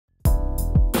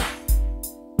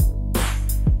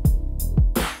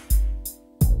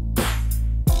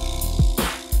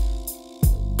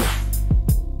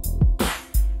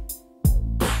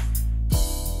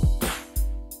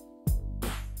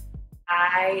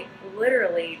I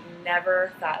literally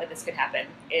never thought that this could happen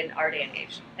in our day and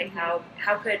age. Like,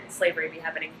 how could slavery be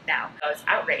happening now? I was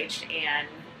outraged, and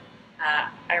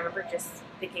I remember just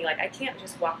thinking, like, I can't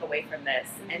just walk away from this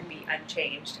and be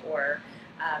unchanged or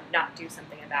not do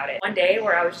something about it. One day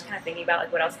where I was just kind of thinking about,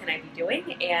 like, what else can I be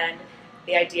doing? And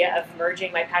the idea of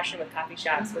merging my passion with coffee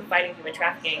shops, with fighting human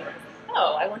trafficking,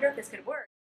 oh, I wonder if this could work.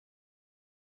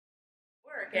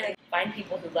 And find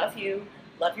people who love you,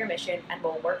 love your mission, and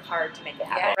will work hard to make it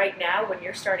happen. Right now, when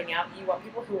you're starting out, you want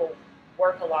people who will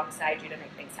work alongside you to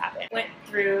make things happen. Went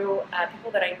through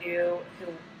people that I knew who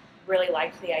really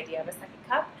liked the idea of a second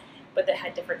cup, but that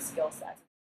had different skill sets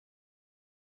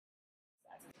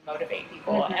to motivate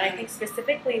people. And I think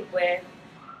specifically with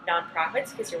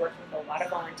nonprofits, because you're working with a lot of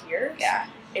volunteers,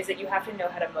 is that you have to know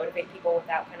how to motivate people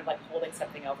without kind of like holding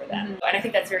something over them. And I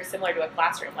think that's very similar to a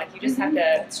classroom. Like, you just have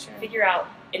to figure out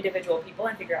individual people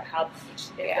and figure out how each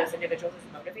of those individuals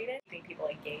is motivated, keeping people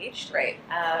engaged,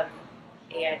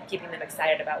 and keeping them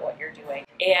excited about what you're doing.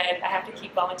 And I have to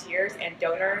keep volunteers and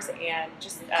donors and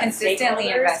just consistently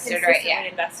invested,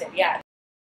 invested. Yeah.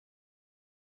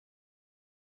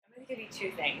 I'm going to give you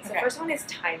two things. The first one is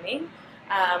timing.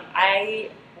 I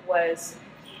was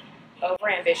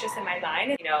over-ambitious in my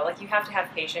mind. You know, like, you have to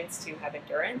have patience to have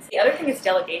endurance. The other thing is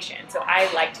delegation. So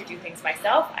I like to do things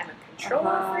myself. I'm a control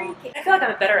freak. I feel like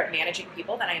I'm better at managing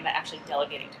people than I am at actually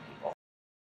delegating to people.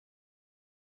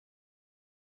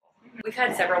 We've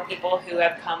had several people who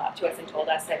have come up to us and told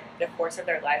us that the course of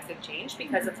their lives have changed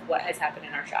because of what has happened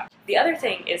in our shop. The other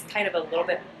thing is kind of a little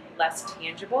bit less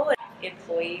tangible.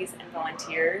 Employees and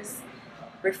volunteers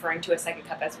referring to a second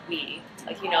cup as we,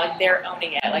 like, you know, like, they're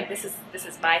owning it. Like, this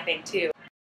is my thing too.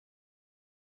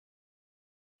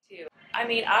 I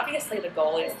mean, obviously the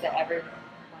goal is that everyone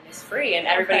is free and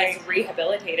everybody is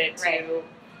rehabilitated to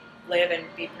live and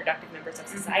be productive members of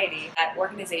society. That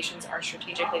organizations are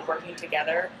strategically working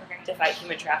together to fight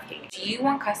human trafficking. Do you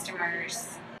want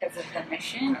customers because of the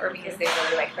mission or because they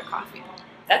really like the coffee?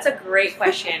 That's a great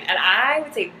question, and I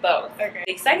would say both. The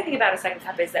exciting thing about a second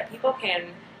cup is that people can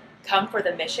come for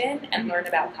the mission and learn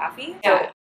about coffee. So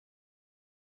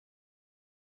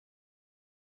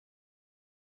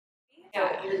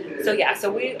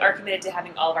we are committed to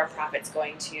having all of our profits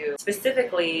going to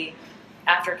specifically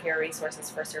aftercare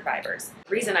resources for survivors.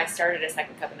 The reason I started a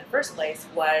second cup in the first place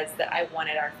was that I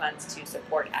wanted our funds to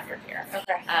support aftercare.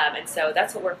 And so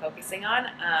that's what we're focusing on.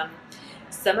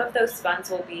 Some of those funds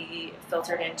will be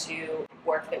filtered into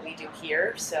work that we do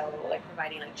here, so like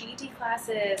providing like GED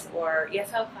classes or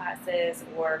ESL classes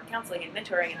or counseling and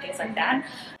mentoring and things like that,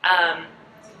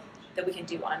 that we can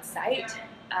do on site.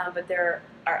 But there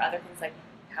are other things like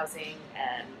housing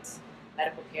and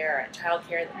medical care and child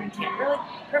care that we can't really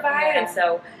provide, and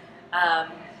so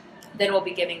then we'll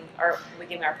be giving our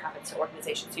profits to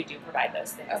organizations who do provide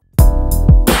those things.